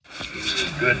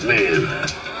Good man.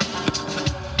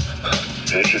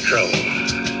 That's the trouble.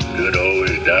 Good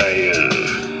always die young.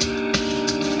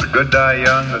 The good die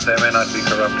young that they may not be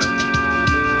corrupted,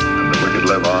 and the wicked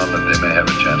live on that they may have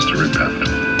a chance to repent.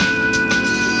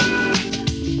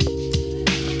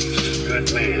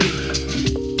 Good man.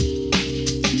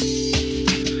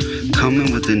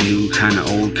 Coming with a new kinda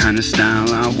old kinda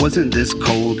style. I wasn't this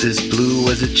cold, this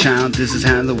blue as a child. This is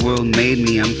how the world made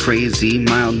me. I'm crazy,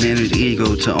 mild-mannered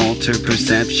ego to alter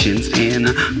perceptions. And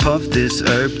I puff this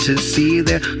herb to see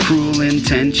their cruel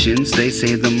intentions. They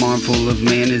say the marvel of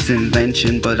man is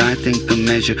invention, but I think the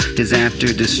measure is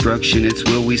after destruction. It's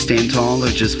will we stand tall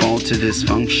or just fall to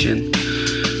dysfunction?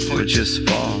 Or just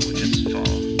fall.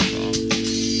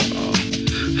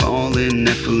 In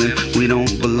Nephilim, we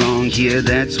don't belong here.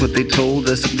 That's what they told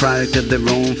us, a product of their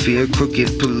own fear.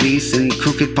 Crooked police and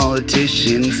crooked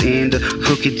politicians and a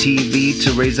crooked TV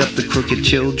to raise up the crooked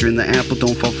children. The apple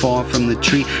don't fall far from the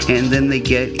tree and then they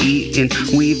get eaten.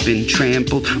 We've been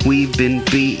trampled, we've been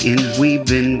beaten, we've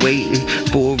been waiting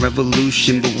for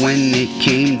revolution. But when it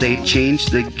came, they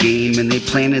changed the game and they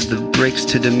planted the bricks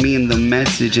to demean the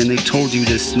message. And they told you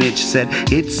to snitch, said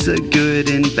it's a good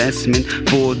investment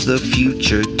for the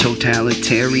future.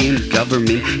 Totalitarian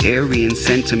government, Aryan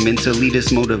sentiments,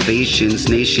 elitist motivations,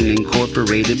 nation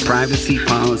incorporated, privacy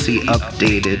policy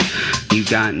updated. You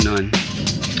got none.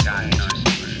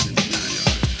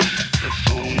 The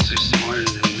phones are smarter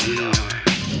than we are.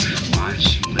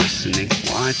 Watching, listening,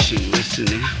 watching,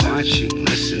 listening, watching,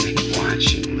 listening,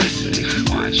 watching, listening,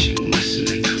 watching,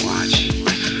 listening, watching,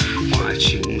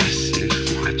 watching, listening,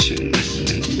 watching,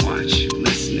 listening, watching,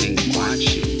 listening,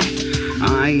 watching.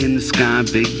 Eye in the sky,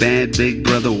 big bad, big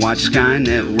brother, watch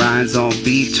Skynet rise, all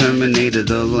be Terminator,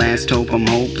 the last hope, I'm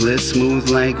hopeless, smooth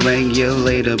like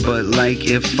regulator, but like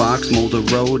if Fox Mulder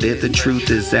wrote it, the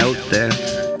truth is out there.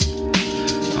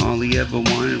 All he ever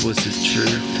wanted was the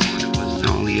truth,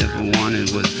 all he ever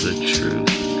wanted was the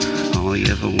truth, all he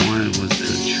ever wanted was the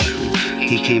truth.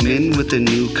 He came in with a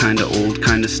new kinda old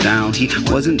kinda style. He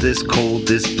wasn't this cold,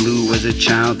 this blue as a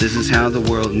child. This is how the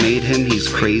world made him. He's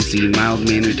crazy,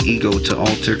 mild-mannered ego to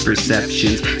alter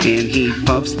perceptions. And he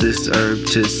puffs this herb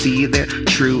to see their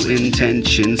true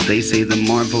intentions. They say the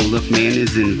marvel of man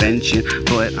is invention,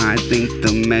 but I think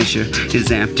the measure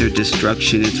is after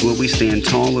destruction. It's will we stand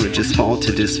tall or just fall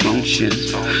to dysfunction?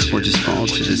 Or just fall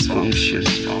to dysfunction?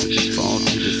 Just fall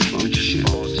to dysfunction.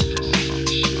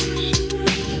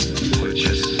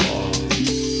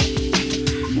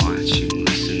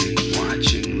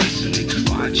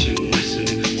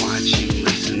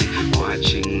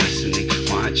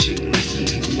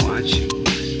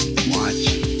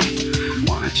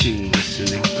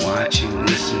 Watching,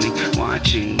 listening,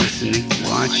 watching, listening,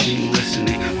 watching,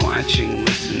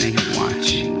 listening,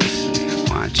 watching, listening,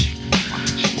 watching,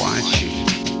 watching.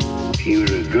 He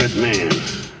was a good man.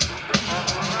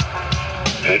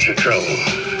 That's the trouble.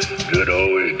 Good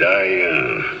always die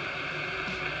young.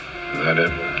 Is that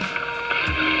it?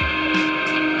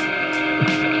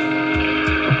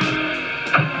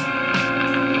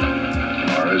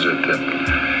 Or is it that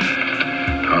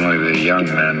only the young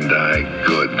men die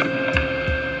good?